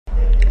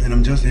and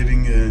I'm just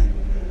having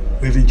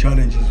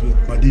challenges with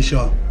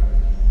Madisha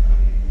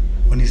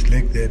on his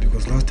leg there,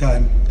 because last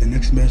time, the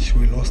next match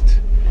we lost.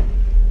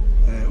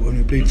 When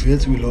we played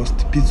Vets, we lost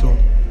Pizzo.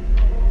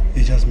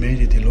 He just made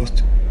it.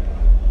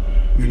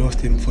 We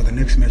lost him for the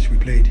next match we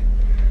played,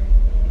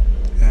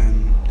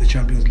 the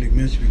Champions League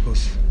match,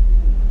 because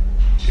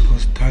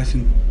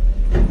Tyson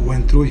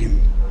went through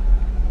him.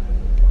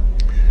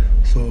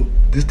 So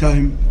this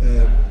time,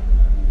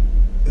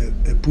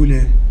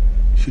 Pule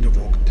should have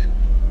walked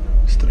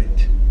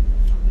straight.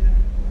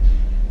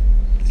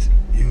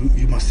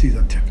 You must see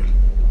that tackle.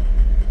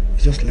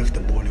 He just left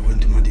the ball. He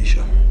went to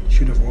Madisha.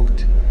 Should have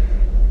walked.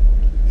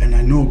 And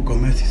I know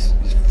Gomes is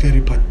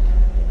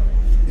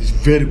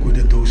very good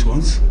at those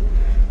ones,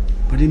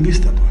 but he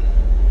missed that one,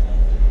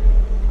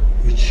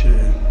 which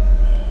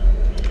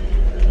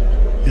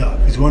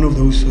is one of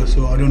those.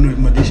 So I don't know if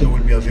Madisha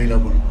will be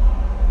available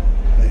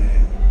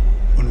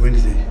on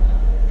Wednesday,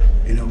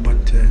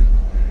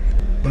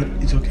 but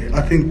it's okay.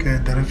 I think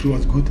the referee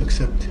was good,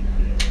 except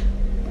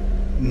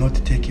not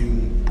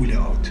taking